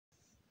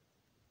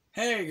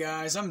Hey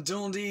guys, I'm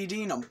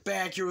D.E.D and I'm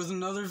back here with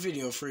another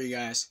video for you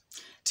guys.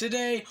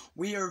 Today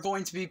we are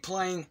going to be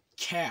playing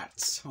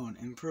C.A.T.S. on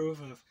improve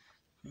of.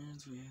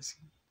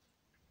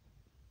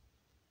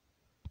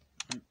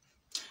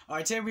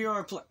 Alright, today we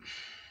are playing.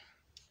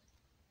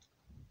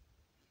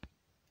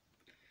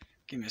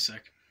 Give me a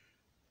sec.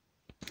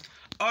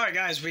 Alright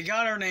guys, we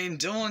got our name,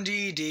 Dylan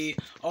D.E.D.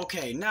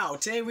 Okay, now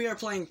today we are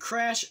playing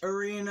Crash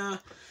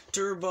Arena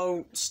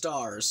Turbo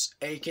Stars,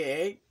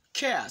 aka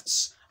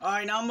C.A.T.S.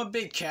 Alright, now I'm a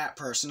big cat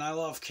person. I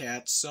love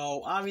cats,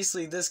 so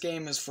obviously this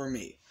game is for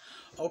me.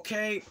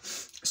 Okay,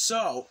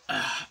 so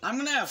I'm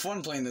gonna have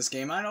fun playing this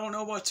game. I don't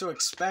know what to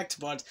expect,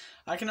 but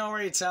I can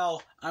already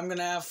tell I'm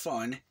gonna have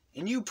fun,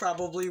 and you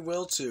probably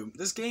will too.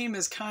 This game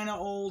is kinda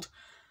old,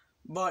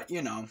 but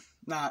you know,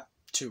 not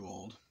too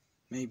old.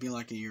 Maybe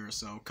like a year or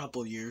so, a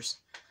couple years.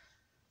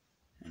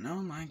 And oh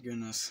my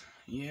goodness.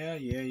 Yeah.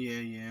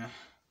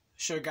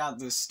 Should've got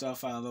this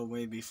stuff out of the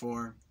way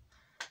before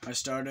I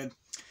started.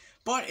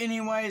 But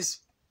anyways,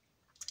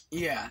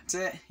 yeah,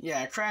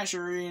 Crash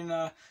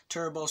Arena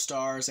Turbo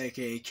Stars,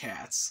 aka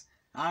C.A.T.S.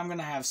 I'm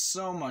gonna have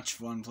so much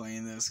fun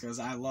playing this because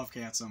I love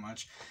cats so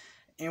much.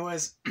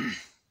 Anyways,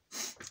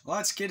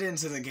 let's get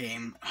into the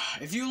game.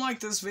 If you like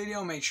this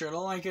video, make sure to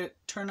like it,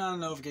 turn on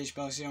the notification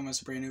bell so you don't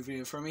miss a brand new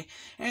video from me,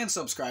 and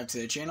subscribe to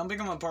the channel.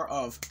 Become a part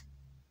of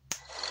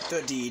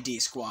the D.E.D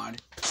squad.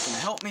 It's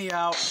gonna help me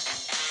out,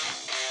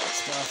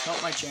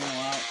 help my channel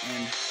out,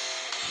 and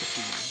what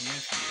do we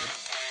have here?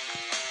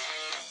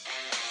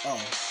 Oh.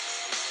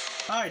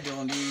 Hi,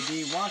 Dylan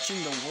D.E.D, watching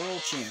the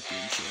World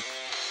Championship.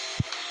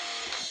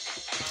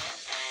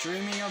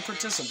 Dreaming of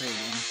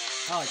participating.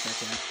 I like that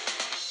cat.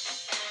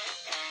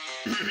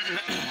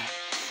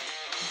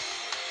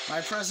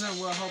 My present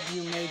will help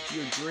you make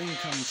your dream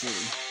come true.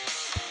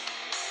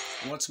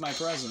 What's my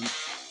present?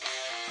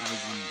 I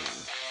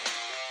wonder.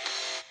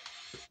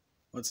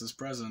 What's his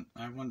present?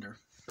 I wonder.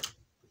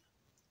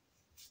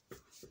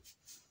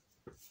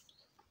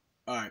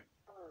 Alright.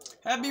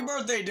 Happy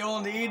birthday,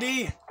 Dylan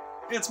D.E.D!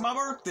 It's my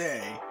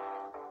birthday!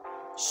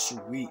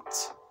 Sweet.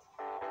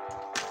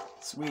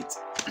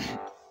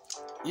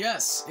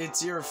 Yes,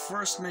 it's your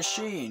first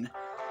machine,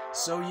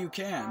 so you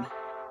can.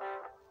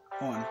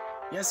 Hold on.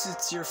 Yes,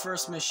 it's your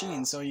first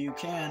machine, so you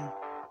can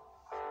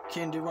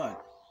do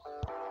what?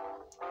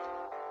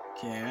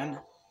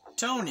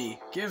 Tony,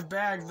 give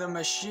back the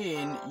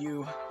machine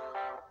you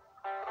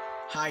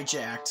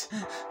hijacked.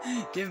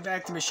 Give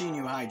back the machine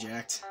you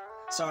hijacked.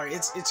 Sorry,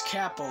 it's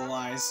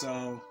capitalized,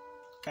 so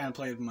kind of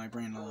played with my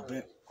brain a little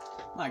bit.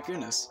 My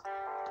goodness.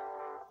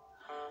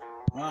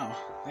 Wow,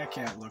 that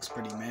cat looks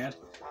pretty mad.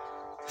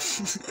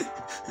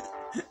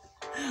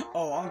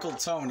 Oh, Uncle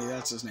Tony,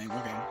 that's his name.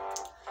 Okay.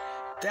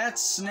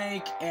 That's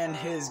Snake and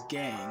his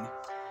gang.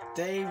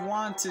 They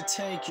want to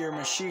take your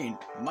machine.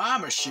 My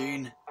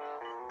machine?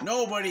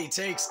 Nobody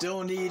takes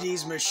Dylan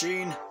D.E.D's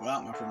machine.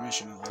 Without my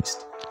permission, at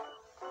least.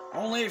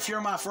 Only if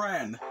you're my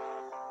friend.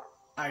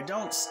 I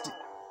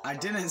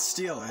didn't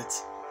steal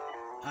it.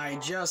 I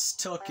just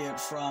took it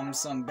from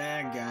some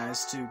bad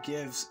guys to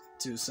give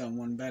to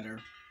someone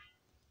better.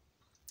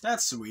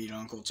 That's sweet,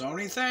 Uncle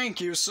Tony. Thank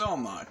you so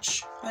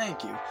much.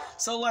 Thank you.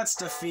 So let's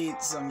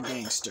defeat some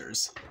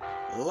gangsters.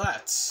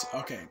 Let's.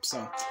 Okay,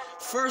 so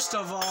first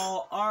of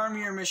all, arm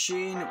your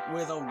machine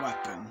with a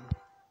weapon.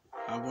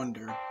 I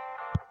wonder.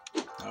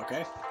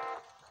 Okay.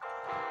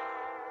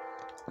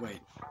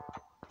 Wait.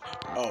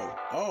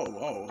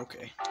 Oh,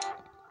 okay.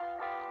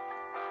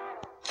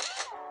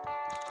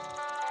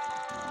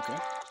 Okay.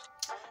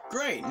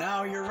 Great,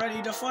 now you're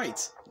ready to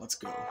fight. Let's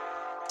go.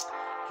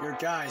 Your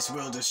guys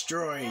will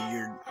destroy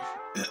your...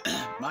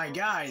 my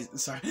guys...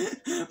 Sorry.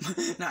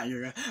 Not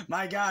your guys.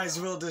 My guys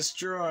will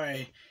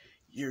destroy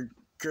your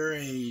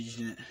garage...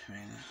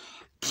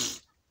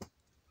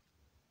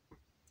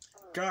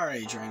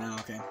 Garage right now,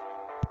 okay.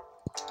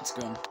 Let's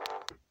go.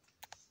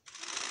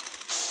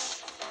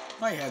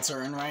 My head's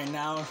hurting right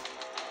now.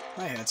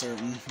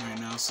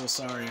 So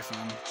sorry if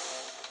I'm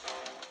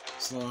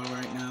slow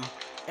right now.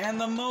 And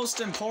the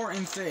most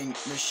important thing,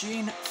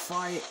 machines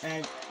fight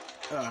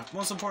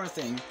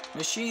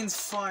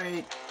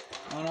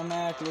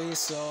automatically,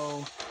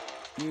 so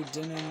you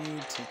didn't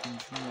need to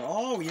control.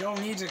 Oh, you don't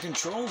need to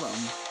control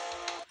them.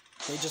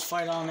 They just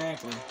fight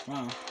automatically.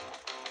 Wow.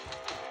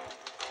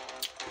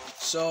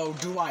 So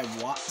do I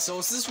watch? So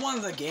is this one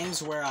of the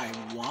games where I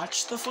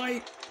watch the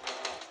fight?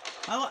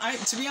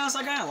 To be honest,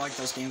 I kind of like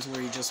those games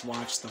where you just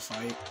watch the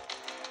fight.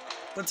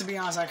 But to be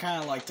honest, I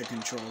kind of like the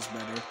controls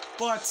better.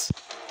 But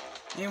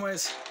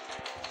anyways,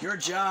 your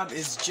job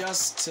is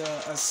just to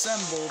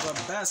assemble the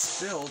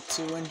best build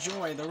to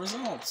enjoy the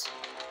results.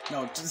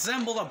 No, to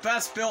assemble the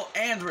best build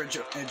and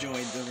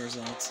enjoy the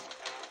results.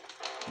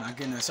 My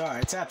goodness,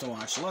 alright, tap to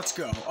watch. Let's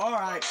go.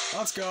 Alright,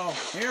 let's go.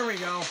 Here we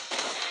go.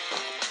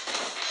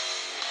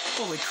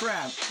 Holy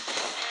crap.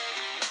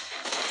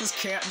 This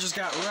cat just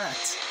got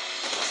wrecked.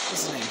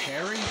 What's his name,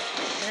 Harry?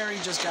 Harry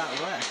just got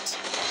wrecked.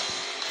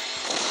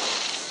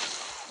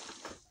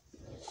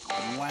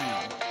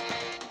 Wow.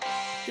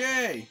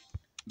 Yay!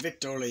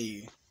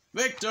 Victory!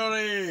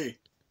 Victory!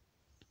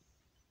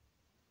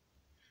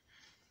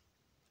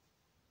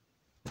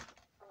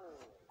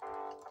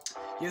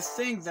 You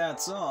think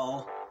that's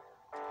all?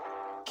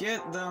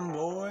 Get them,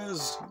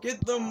 boys.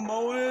 Get them,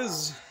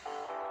 boys.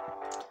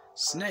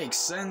 Snake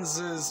sends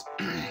his...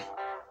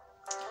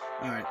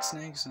 Alright,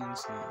 Snake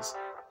sends his...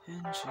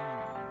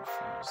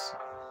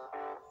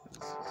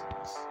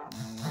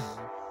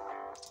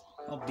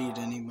 I'll beat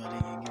anybody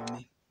you give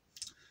me.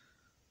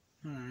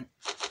 Alright.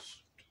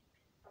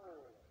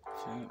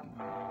 Fat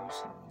Mo,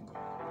 Snowball.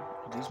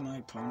 Are these my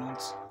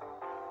opponents?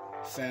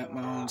 Fat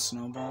Mo and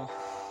Snowball.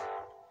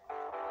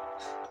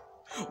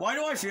 Why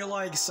do I feel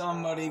like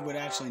somebody would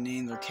actually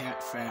name their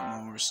cat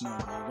Fat Mo or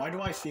Snowball? Why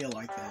do I feel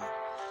like that?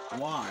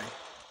 Why?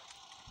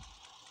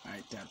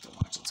 Alright, tap to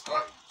watch. Let's go.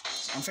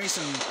 I'm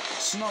facing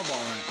Snowball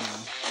right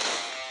now.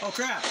 Oh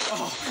crap!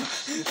 Oh,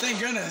 thank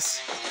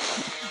goodness! I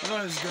thought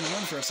I was gonna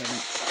run for a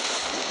second.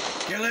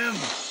 Kill him!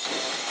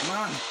 Come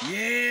on!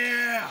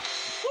 Yeah!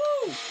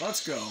 Woo!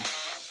 Let's go.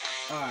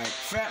 Alright,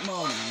 Fat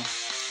Mo now.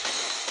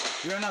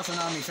 You got nothing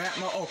on me, Fat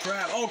Mo. Oh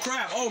crap! Oh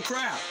crap! Oh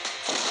crap!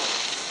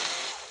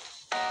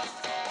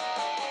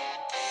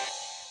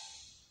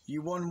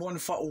 You won one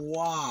fight.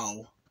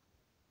 Wow.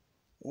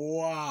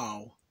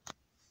 Wow.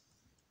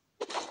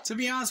 To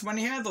be honest, when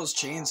he had those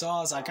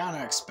chainsaws, I kind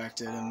of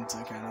expected him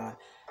to kind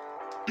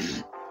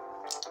of...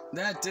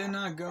 That did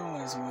not go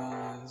as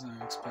well as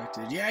I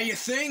expected. Yeah, you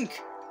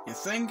think? You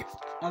think,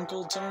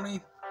 Uncle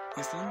Tony?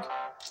 You think?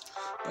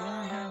 But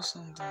I have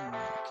something that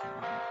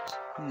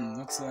I can...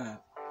 what's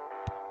that?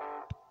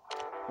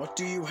 What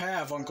do you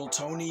have, Uncle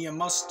Tony? You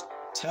must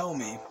tell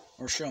me.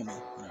 Or show me.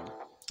 Whatever.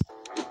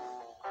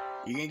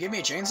 You gonna give me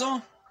a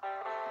chainsaw?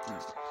 No.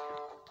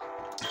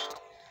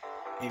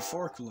 A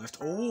forklift.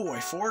 Oh, a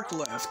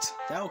forklift.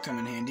 That'll come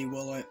in handy,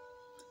 will it?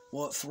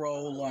 Will it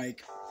throw,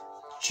 like,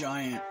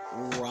 giant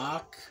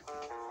rock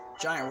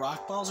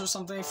balls or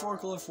something? A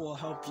forklift will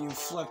help you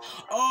flip.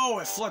 Oh,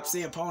 it flips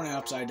the opponent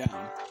upside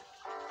down.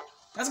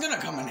 That's gonna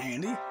come in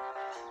handy.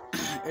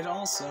 It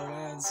also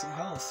adds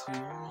health to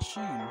your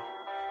machine.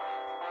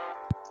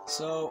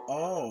 So,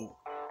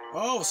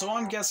 so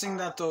I'm guessing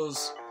that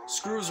those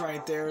screws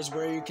right there is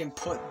where you can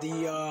put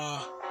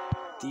the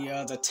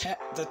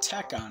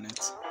tech on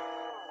it.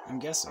 I'm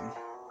guessing.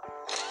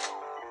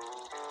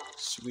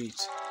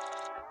 Sweet.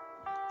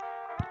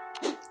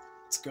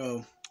 Let's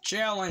go.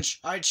 Challenge!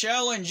 I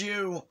challenge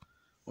you!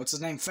 What's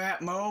his name?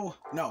 Fat Mo?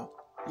 No.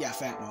 Yeah,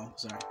 Fat Mo.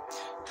 Sorry.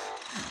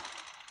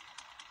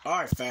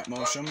 Alright, Fat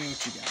Mo, show me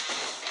what you got.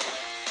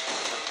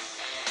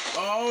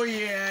 Oh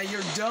yeah,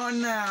 you're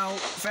done now.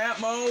 Fat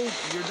Mo,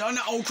 you're done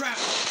now. Oh crap!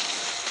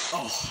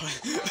 Oh,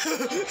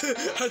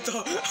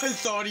 I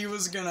thought he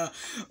was gonna,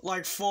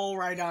 like, fall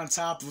right on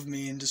top of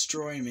me and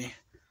destroy me.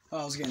 Oh,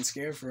 I was getting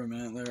scared for a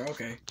minute there.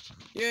 Okay.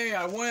 Yay,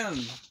 I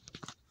win!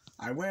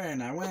 I win!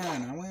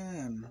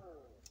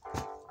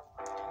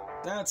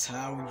 That's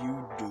how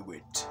you do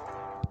it.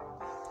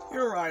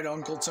 You're right,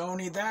 Uncle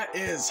Tony. That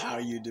is how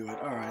you do it.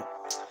 Alright.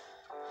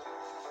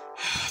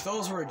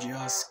 Those were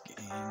just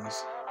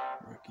gangs.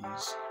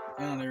 Rookies.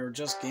 Yeah, they were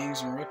just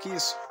gangs and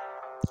rookies?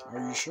 Are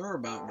you sure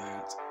about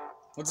that?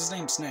 What's his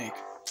name? Snake.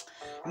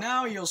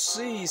 Now you'll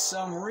see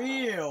some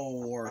real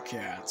war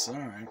cats.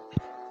 Alright.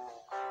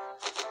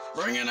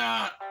 Bring it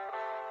on!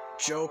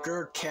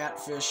 Joker,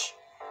 Catfish,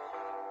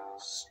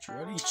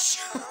 Strutty.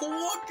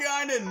 What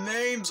kind of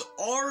names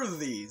are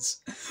these?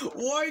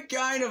 What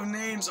kind of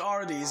names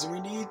are these? We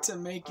need to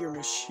make your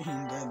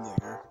machine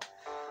deadlier.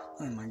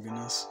 Oh my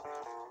goodness.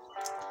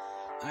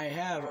 I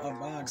have a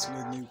box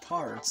with new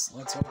parts.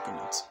 Let's open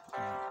it.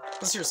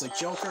 But seriously,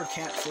 Joker,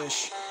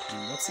 Catfish,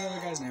 and what's the other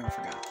guy's name? I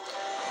forgot.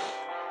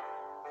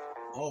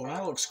 Oh,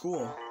 that looks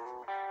cool.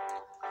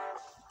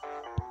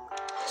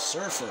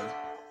 Surfer.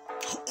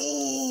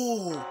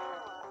 Oh!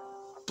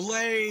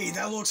 Blade!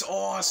 That looks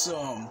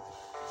awesome!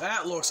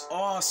 That looks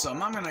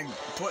awesome! I'm gonna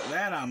put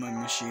that on my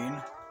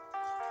machine.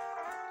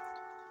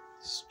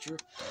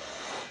 Strip.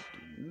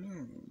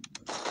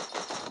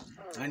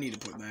 I need to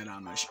put that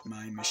on my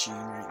machine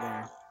right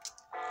there.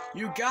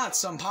 You got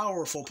some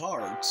powerful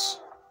parts.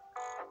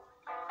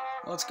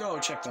 Let's go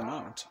check them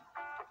out.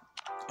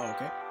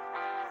 Okay.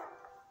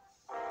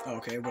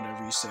 Okay,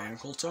 whatever you say,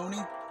 Uncle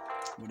Tony.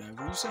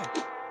 Whatever you say.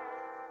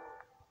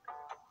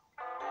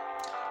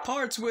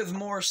 Parts with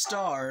more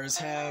stars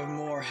have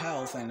more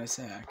health and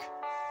attack.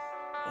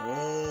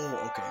 Oh,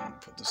 okay, I'm gonna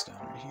put this down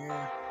right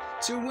here.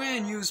 To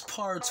win, use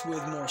parts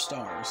with more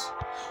stars.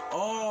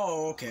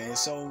 Oh, okay,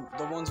 so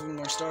the ones with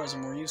more stars are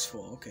more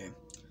useful. Okay.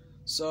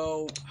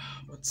 So,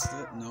 what's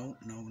the... No.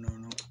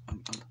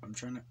 I'm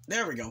trying to...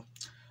 There we go.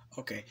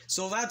 Okay,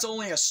 so that's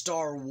only a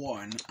star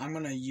 1. I'm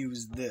gonna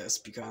use this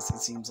because it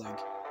seems like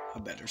a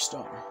better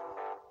star.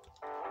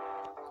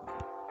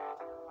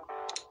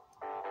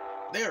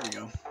 There we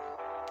go.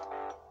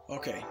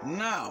 Okay,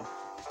 now...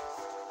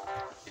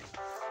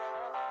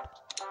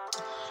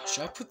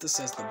 Should I put this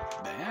as the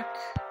back?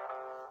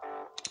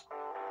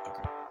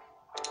 Okay.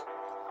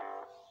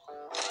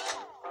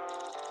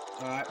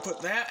 Alright, put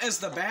that as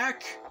the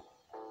back.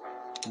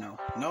 No,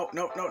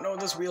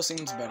 this wheel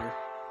seems better.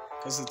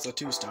 Because it's a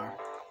 2-star.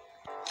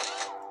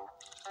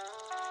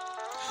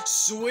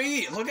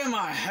 Sweet! Look at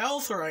my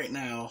health right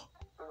now.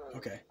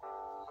 Okay.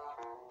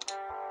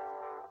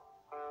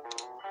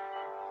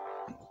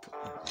 Put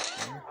that right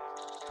there.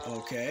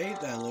 Okay,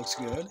 that looks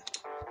good.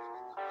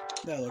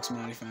 That looks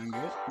mighty fine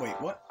good. Wait,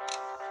 what?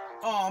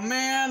 Oh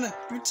man,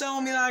 you're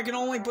telling me that I can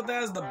only put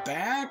that as the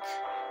back?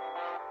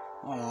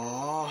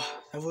 Aw,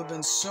 that would have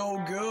been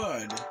so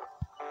good.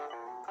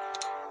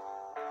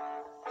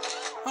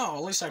 Oh,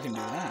 at least I can do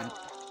that.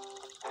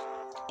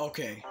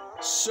 Okay,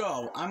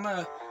 so I'm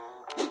gonna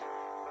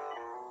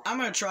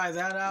try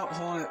that out.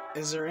 Hold on,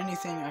 is there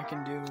anything I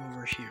can do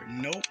over here?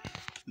 Nope,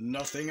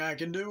 nothing I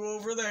can do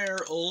over there.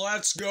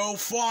 Let's go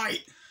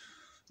fight.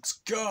 Let's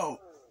go.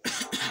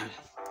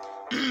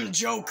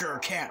 Joker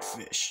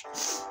Catfish.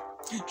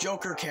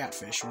 Joker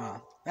Catfish,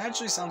 wow. That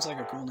actually sounds like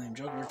a cool name,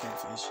 Joker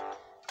Catfish.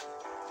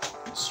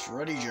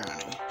 Strutty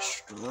Johnny.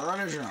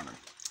 Strutty Johnny.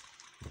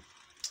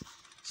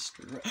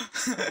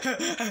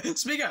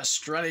 Speaking of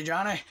Strutty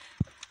Johnny.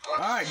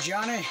 Alright,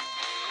 Johnny.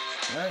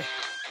 Hey.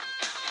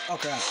 Oh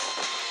crap.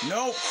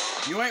 Nope.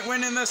 You ain't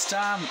winning this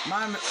time.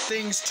 My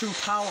thing's too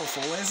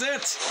powerful, is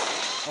it?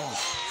 Oh,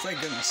 thank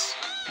goodness.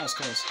 That was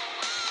close.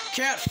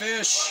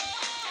 Catfish.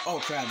 Oh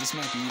crap, this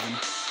might be even.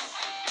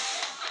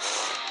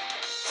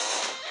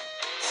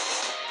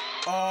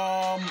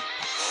 Oh!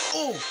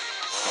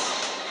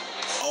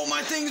 Oh,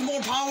 my thing's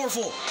more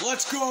powerful!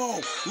 Let's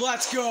go!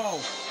 Let's go!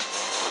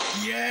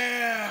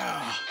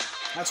 Yeah!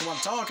 That's what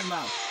I'm talking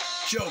about.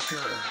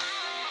 Joker.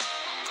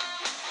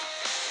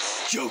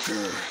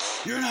 Joker!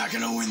 You're not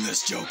gonna win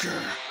this,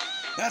 Joker!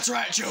 That's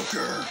right,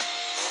 Joker!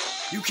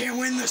 You can't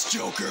win this,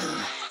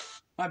 Joker!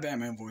 My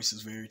Batman voice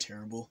is very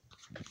terrible.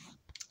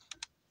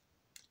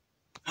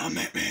 I'm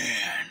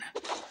Batman!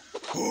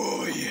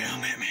 Oh yeah,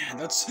 I'm Batman.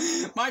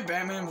 That's... My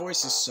Batman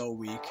voice is so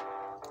weak.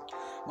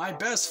 My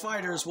best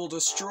fighters will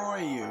destroy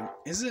you.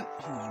 Is it...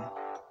 Hold on.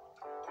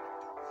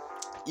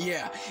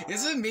 Yeah.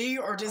 Is it me,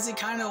 or does he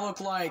kind of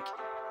look like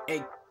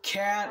a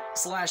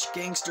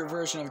cat/gangster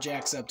version of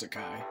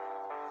Jacksepticeye?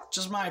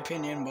 Just my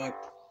opinion, but...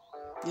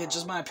 Yeah,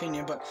 just my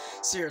opinion, but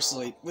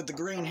seriously, with the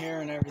green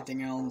hair and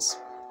everything else...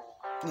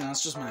 No,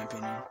 it's just my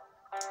opinion.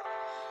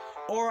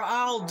 Or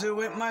I'll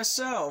do it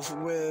myself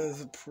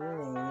with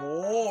Pro...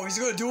 Oh, he's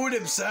gonna do it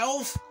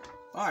himself?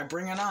 Alright,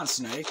 bring it on,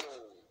 Snake.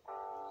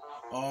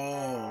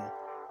 Oh.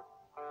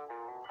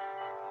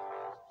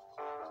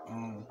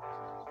 Oh.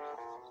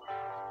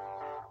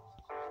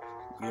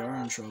 We are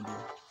in trouble.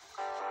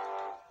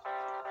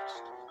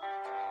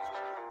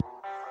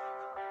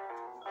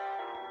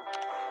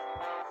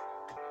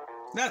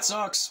 That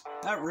sucks.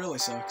 That really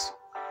sucks.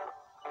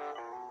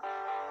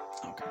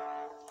 Okay.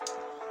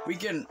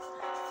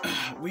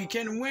 We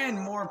can win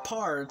more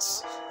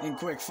parts in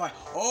quick fight.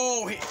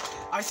 Oh,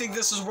 I think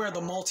this is where the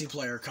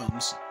multiplayer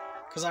comes.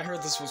 Because I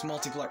heard this was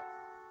multiplayer.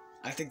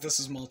 I think this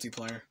is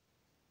multiplayer.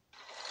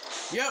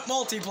 Yep,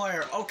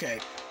 multiplayer. Okay.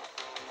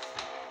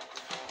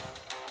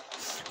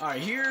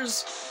 Alright,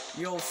 here's...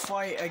 You'll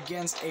fight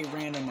against a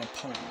random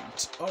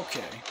opponent.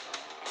 Okay.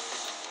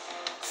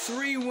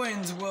 3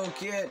 wins will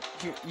get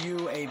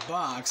you a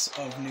box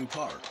of new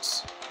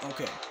parts.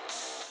 Okay.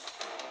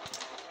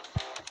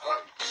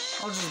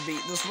 I'll just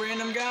beat this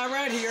random guy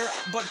right here,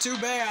 but too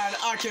bad,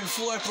 I can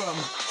flip him.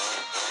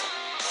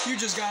 You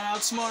just got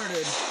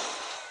outsmarted.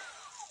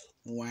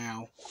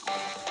 Wow.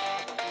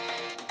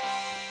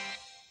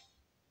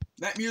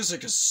 That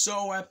music is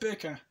so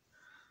epic,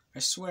 I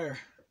swear.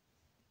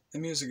 The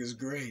music is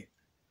great.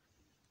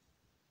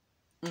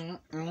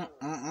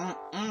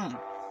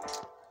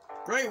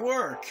 Great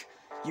work!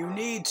 You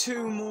need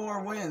 2 more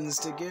wins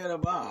to get a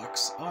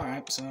box.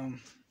 Alright, so...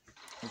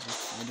 We'll just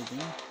fight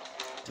again.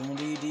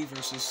 D.E.D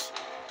versus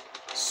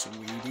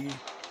Sweetie.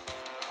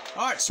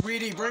 Alright,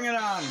 Sweetie, bring it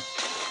on.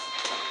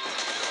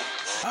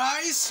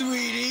 Hi,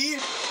 Sweetie.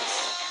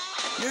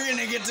 You're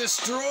gonna get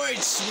destroyed,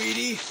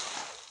 Sweetie.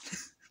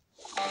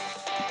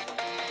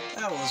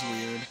 That was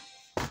weird.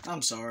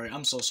 I'm sorry.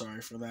 I'm so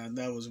sorry for that.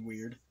 That was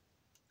weird.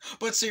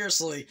 But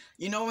seriously,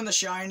 you know in The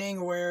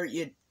Shining where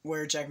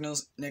Jack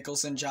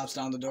Nicholson chops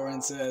down the door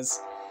and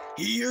says,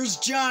 "Here's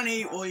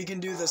Johnny." Well, you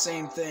can do the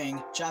same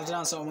thing. Chop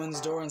down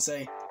someone's door and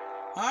say,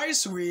 "Hi,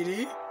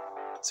 Sweetie."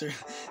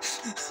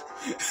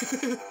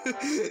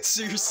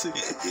 Seriously.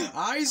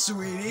 Hi,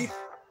 Sweetie.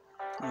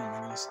 Oh my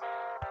goodness.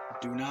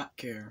 Do not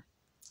care.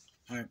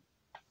 Alright.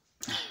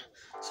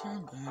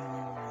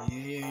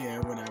 Yeah,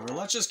 whatever.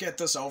 Let's just get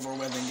this over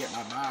with and get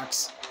my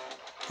box.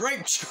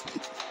 Great.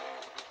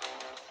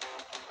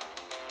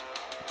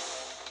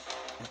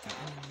 But the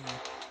enemy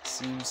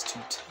seems too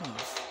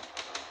tough.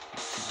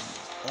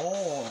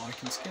 Oh, I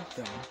can skip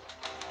them.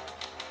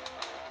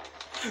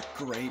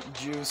 Grape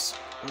juice.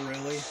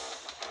 Really?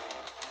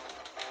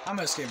 I'm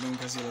gonna skip him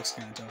because he looks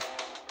kind of tough.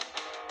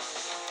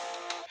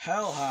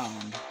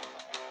 Hellhound.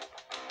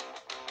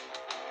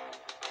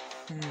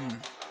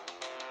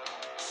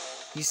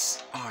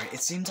 He's... Alright, it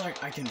seems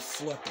like I can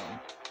flip him.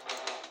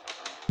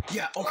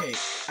 Yeah, okay.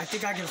 I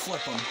think I can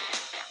flip him.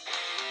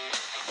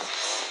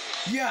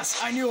 Yes,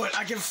 I knew it.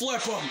 I can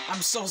flip him.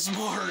 I'm so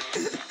smart.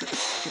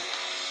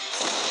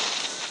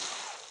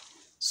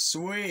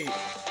 Sweet.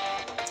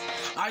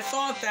 I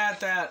thought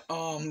that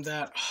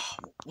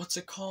what's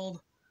it called?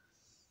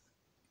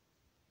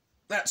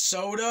 That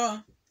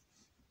soda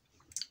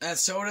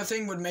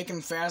thing would make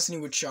him fast and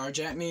he would charge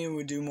at me and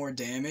would do more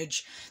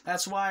damage.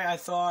 That's why I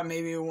thought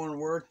maybe it wouldn't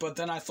work, but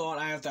then I thought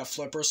I have that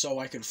flipper so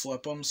I could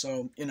flip him,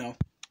 so, you know.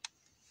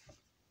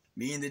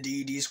 Me and the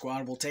D.E.D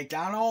squad will take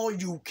down all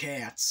you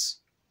cats.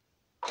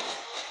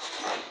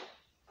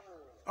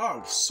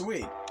 Oh,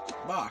 sweet.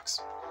 Box.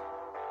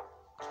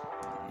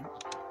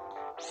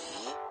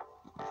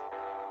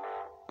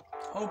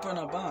 Open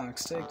a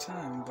box, take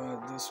time,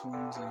 but this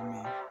one's on me.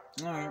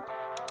 Alright.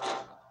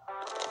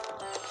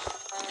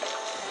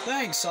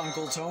 Thanks,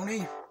 Uncle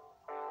Tony.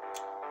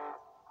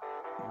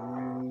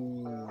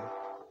 Ooh.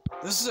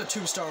 This is a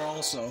 2-star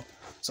also.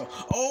 So,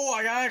 oh,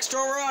 I got extra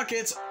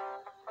rockets!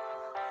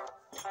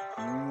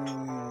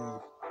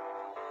 Ooh.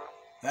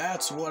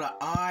 That's what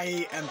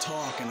I am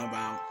talking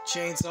about.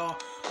 Chainsaw.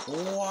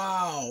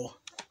 Wow.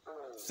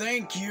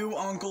 Thank you,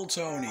 Uncle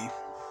Tony.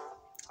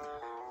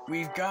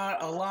 We've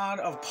got a lot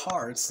of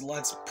parts.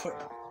 Let's put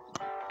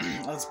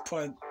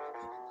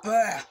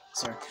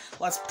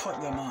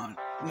them on.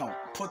 No,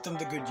 put them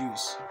to good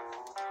use.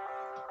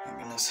 My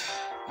goodness.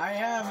 I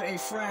have a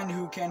friend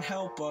who can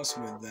help us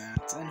with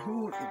that. And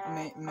who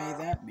may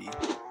that be?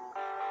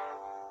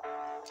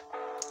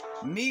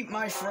 Meet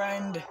my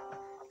friend,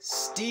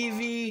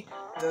 Stevie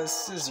the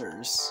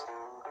Scissors.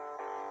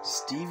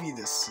 Stevie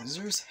the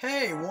Scissors?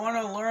 Hey,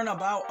 wanna learn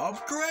about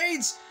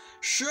upgrades?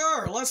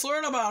 Sure, let's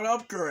learn about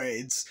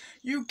upgrades.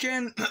 You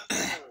can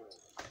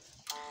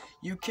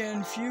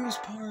fuse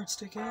parts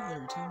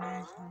together to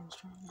make them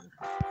stronger.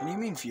 What do you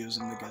mean fuse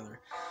them together?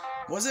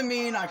 What does it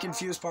mean I can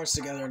fuse parts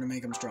together to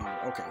make them stronger?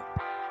 Okay,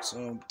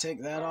 so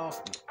take that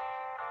off.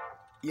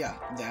 Yeah,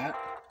 that.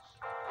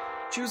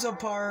 Choose a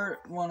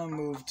part, want to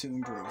move to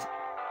improve.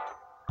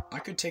 I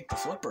could take the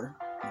flipper.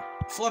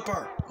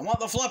 Flipper! I want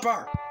the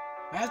flipper!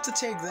 I have to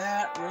take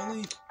that,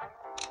 really?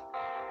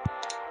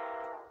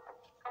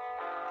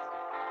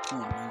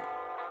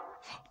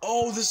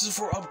 Oh, this is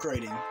for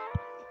upgrading.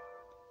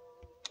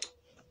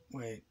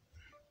 Wait.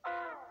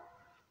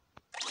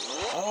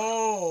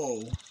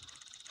 Oh!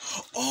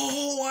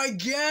 Oh, I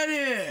get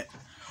it!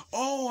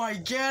 Oh, I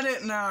get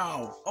it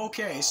now!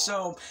 Okay,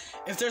 so,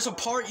 if there's a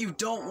part you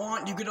don't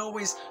want, you could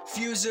always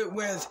fuse it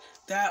with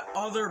that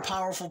other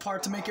powerful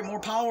part to make it more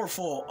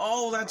powerful.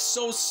 Oh, that's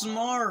so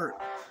smart!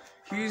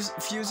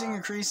 Fusing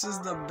increases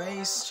the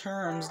base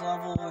terms,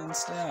 level, and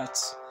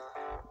stats.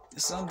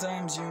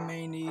 Sometimes you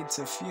may need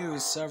to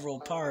fuse several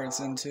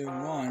parts into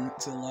one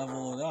to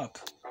level it up.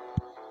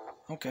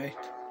 Okay.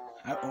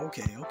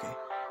 Okay.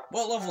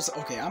 What levels?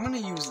 Okay, I'm gonna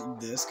use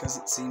this because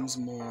it seems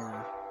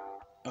more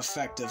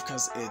effective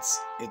because it's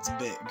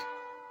big.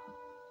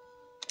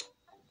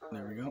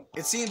 There we go.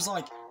 It seems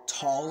like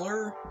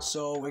taller,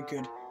 so it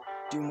could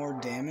do more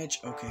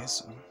damage. Okay,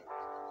 so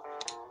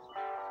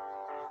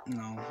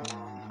no,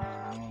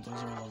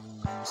 those are level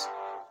ones.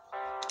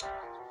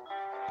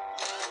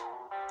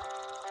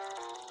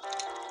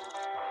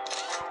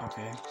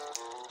 Okay,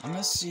 I'm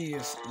gonna see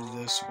if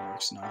this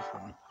works now.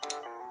 Hold on.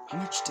 How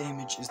much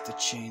damage is the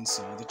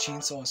chainsaw? The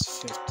chainsaw is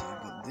 50,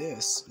 but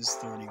this is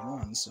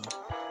 31, so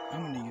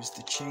I'm gonna use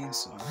the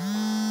chainsaw.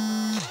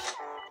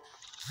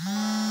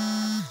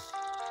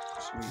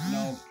 Sweet.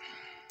 No,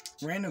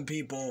 random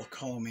people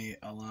call me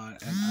a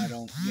lot, and I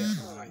don't get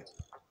why.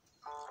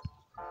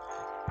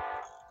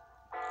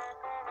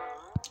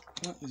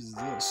 What is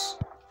this?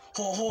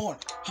 Hold on.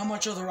 How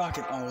much are the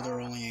rocket? Oh,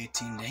 they're only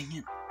 18. Dang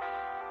it.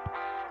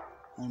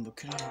 Hold on, but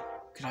could I?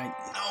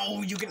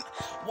 No, you can.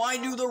 Why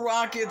do the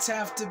rockets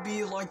have to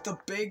be like the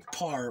big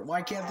part?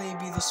 Why can't they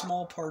be the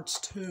small parts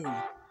too?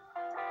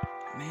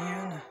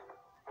 Man.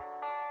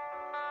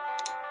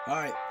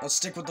 Alright, let's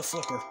stick with the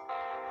flipper.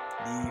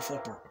 The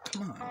flipper.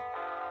 Come on.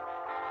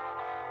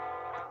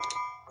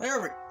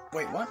 There we.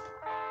 Wait, what?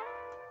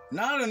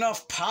 Not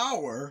enough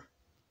power?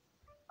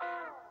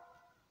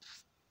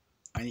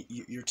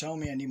 You're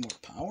telling me I need more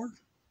power?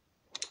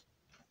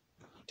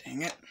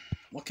 Dang it.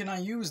 What can I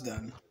use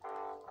then?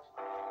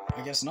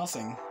 I guess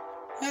nothing.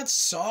 That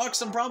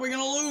sucks. I'm probably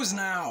gonna lose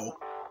now.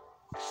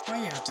 Why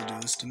do you have to do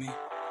this to me?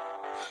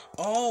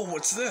 Oh,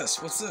 what's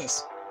this? What's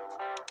this?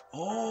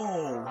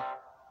 Oh.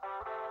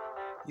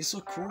 These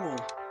look cool.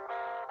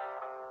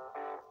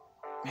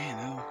 Man,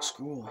 that looks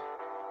cool.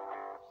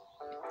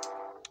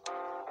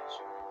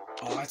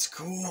 Oh, that's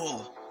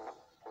cool.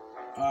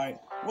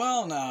 Alright.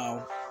 Well,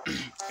 now,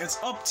 it's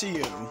up to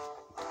you.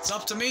 It's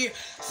up to me.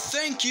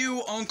 Thank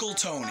you, Uncle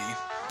Tony.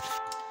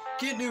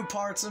 Get new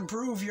parts,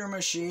 improve your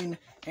machine,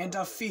 and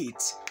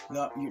defeat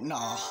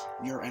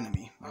your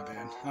enemy. My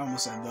bad. I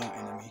almost said the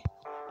enemy.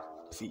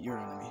 Defeat your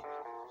enemy.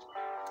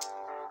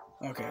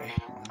 Okay,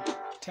 hold on.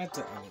 Tap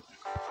to edit.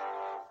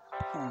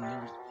 Hold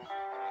on,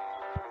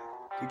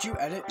 could you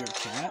edit your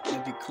cat?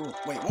 That'd be cool.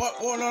 Wait, what?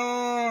 Oh,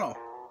 no.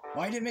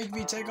 Why did it make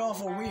me take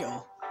off a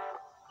wheel?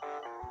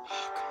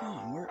 Oh, come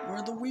on,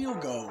 where'd the wheel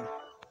go?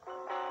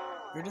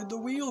 Where did the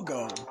wheel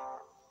go?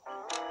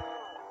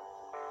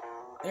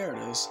 There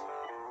it is.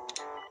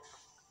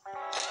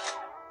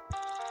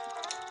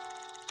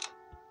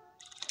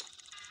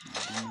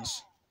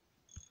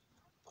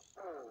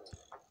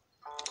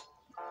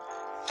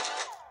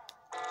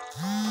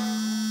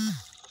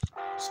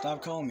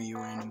 Stop calling me, you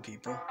random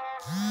people.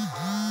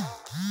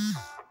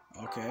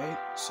 Okay,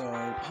 so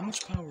how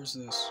much power is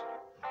this?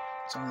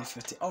 It's only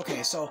 50.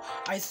 Okay, so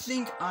I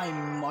think I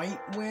might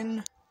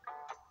win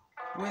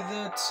with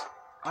it.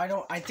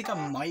 I think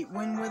I might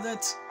win with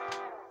it.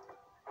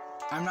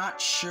 I'm not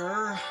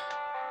sure.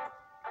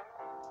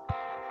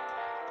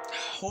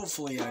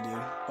 Hopefully I do.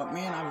 But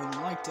man, I would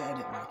like to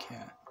edit my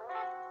cat.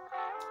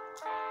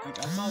 Like,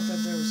 I thought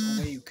that there was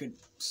a way you could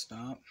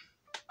stop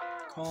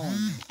calling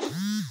me.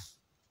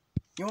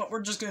 You know what?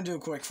 We're just gonna do a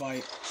quick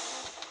fight.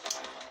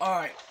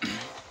 Alright.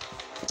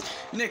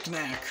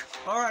 Knick-knack.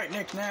 Alright,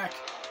 Knick-knack.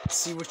 Let's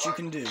see what you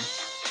can do.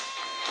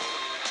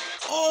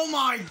 Oh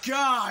my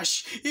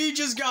gosh! He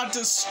just got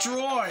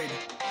destroyed!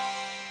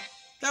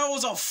 That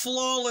was a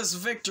flawless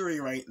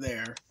victory right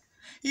there.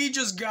 He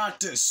just got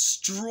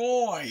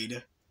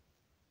destroyed.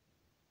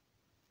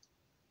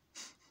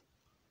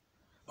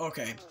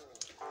 Okay.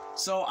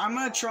 So I'm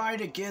gonna try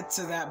to get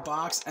to that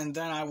box and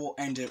then I will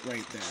end it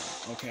right there,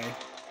 okay?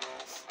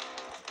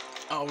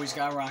 Oh, he's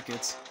got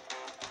rockets.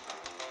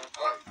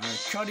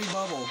 Alright, Cuddy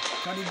Bubble.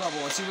 Cuddy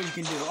Bubble, let's see what you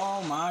can do.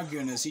 Oh my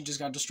goodness, he just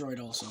got destroyed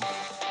also.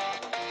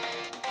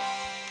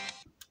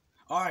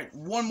 Alright,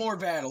 one more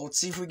battle. Let's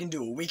see if we can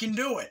do it. We can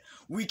do it!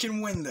 We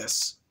can win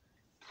this.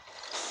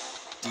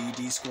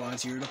 D.E.D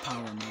squad's here to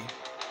power me.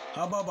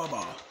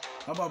 Hubba-bubba.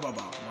 Hubba-bubba.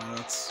 Wow,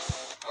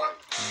 that's...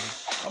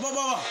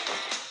 Hubba-bubba!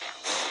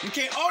 You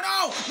can't... Oh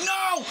no!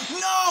 No!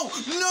 No!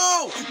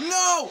 No!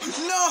 No!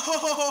 No!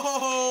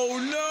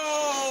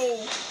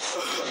 No!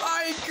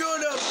 I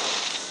could've...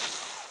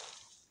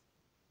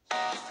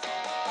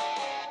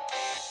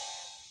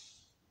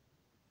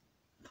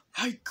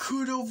 I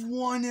could've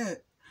won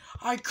it!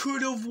 I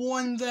could've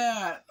won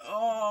that!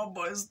 Oh,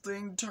 but his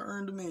thing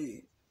turned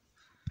me.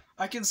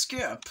 I can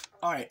skip.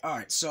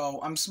 Alright, so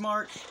I'm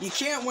smart. You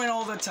can't win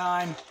all the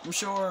time. I'm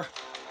sure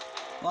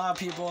a lot of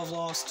people have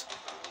lost.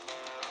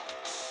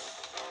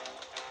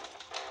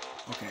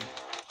 Okay.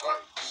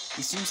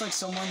 He seems like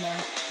someone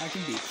that I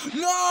can beat.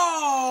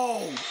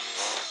 No!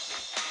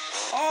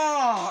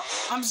 Oh,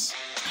 I'm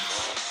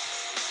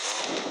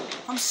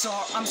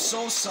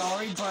so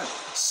sorry, but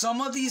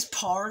some of these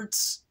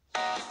parts,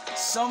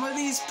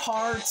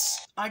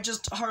 I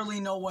just hardly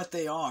know what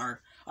they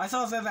are. I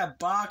thought that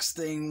box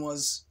thing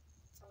was...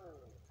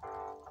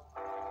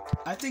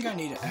 I think I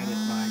need to edit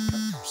my...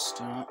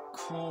 Stop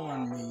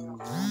calling me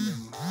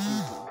random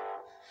people.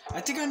 I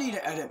think I need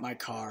to edit my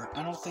car.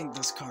 I don't think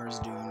this car is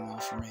doing well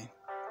for me.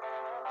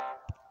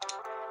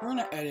 We're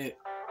gonna edit...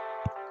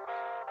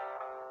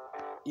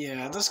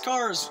 Yeah, this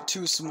car is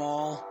too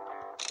small.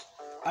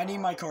 I need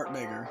my cart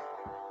bigger.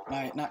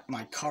 Not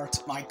my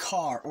cart, my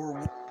car,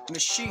 or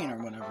machine, or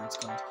whatever it's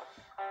called.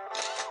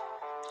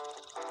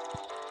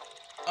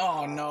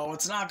 Oh no,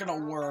 it's not gonna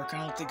work. I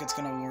don't think it's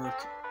gonna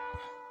work.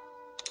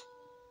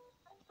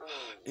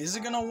 Is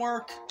it gonna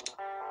work?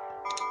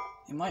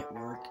 It might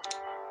work.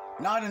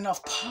 Not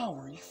enough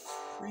power. Are you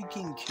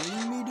freaking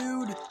kidding me,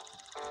 dude?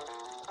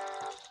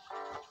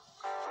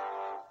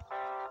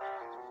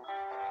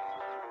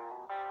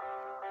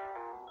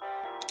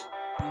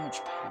 How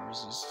much power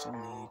is this? It's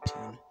only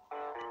 18.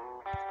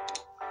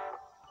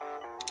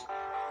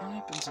 What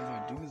happens if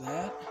I do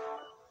that?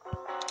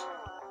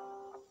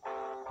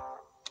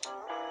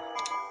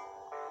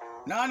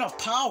 Not enough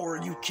power?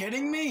 Are you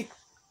kidding me?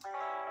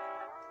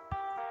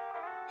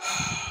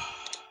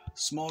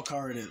 Small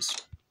car it is.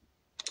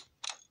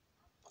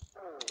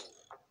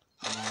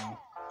 Wow.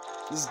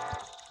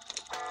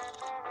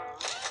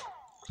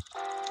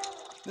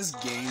 This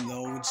game,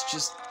 though, it's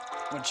just...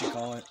 what you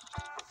call it?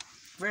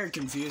 Very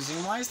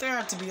confusing. Why does there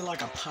have to be,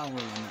 like, a power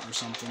limit or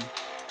something?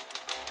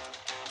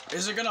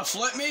 Is it gonna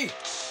flip me?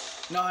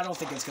 No, I don't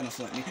think it's gonna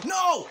flip me.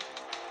 No!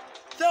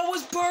 That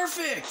was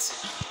perfect!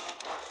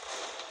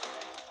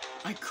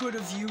 I could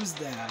have used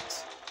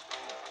that.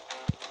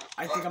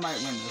 I think I might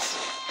win this.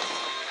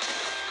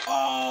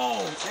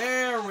 Oh!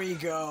 There we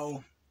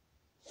go.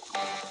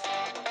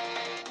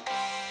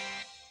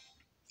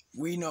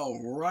 We know,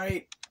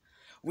 right?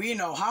 We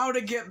know how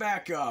to get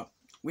back up.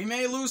 We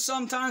may lose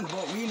sometimes,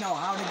 but we know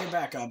how to get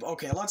back up.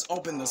 Okay, let's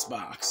open this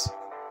box.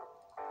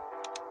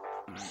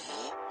 Alright.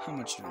 How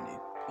much do I need?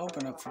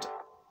 Open up for...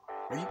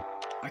 Are you...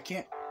 I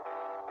can't...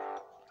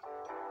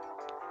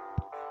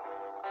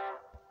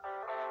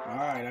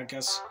 Alright, I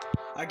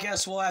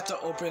guess we'll have to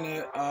open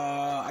it,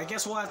 I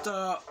guess we'll have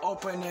to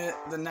open it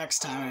the next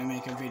time I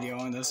make a video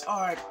on this.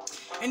 Alright,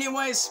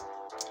 anyways,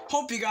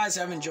 hope you guys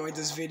have enjoyed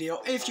this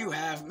video. If you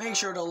have, make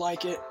sure to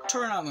like it,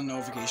 turn on the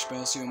notification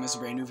bell so you don't miss a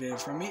brand new video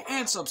from me,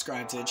 and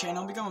subscribe to the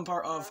channel and become a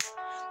part of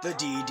the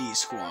D.E.D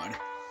squad.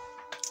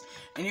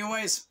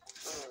 Anyways,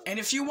 and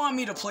if you want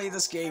me to play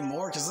this game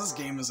more, because this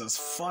game is as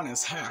fun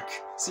as heck,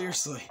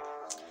 seriously.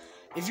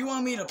 If you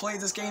want me to play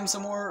this game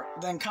some more,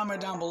 then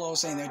comment down below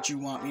saying that you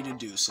want me to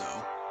do so.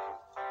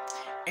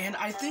 And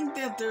I think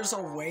that there's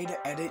a way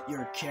to edit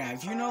your cat.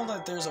 If you know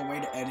that there's a way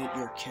to edit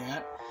your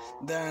cat,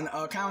 then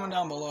comment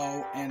down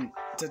below and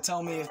to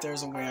tell me if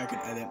there's a way I could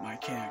edit my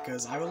cat,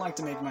 because I would like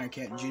to make my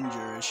cat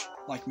gingerish,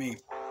 like me.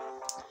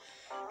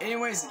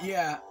 Anyways,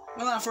 yeah,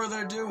 without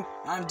further ado,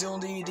 I'm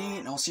D.E.D,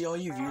 and I'll see all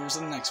you viewers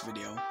in the next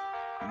video.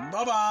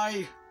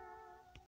 Bye-bye!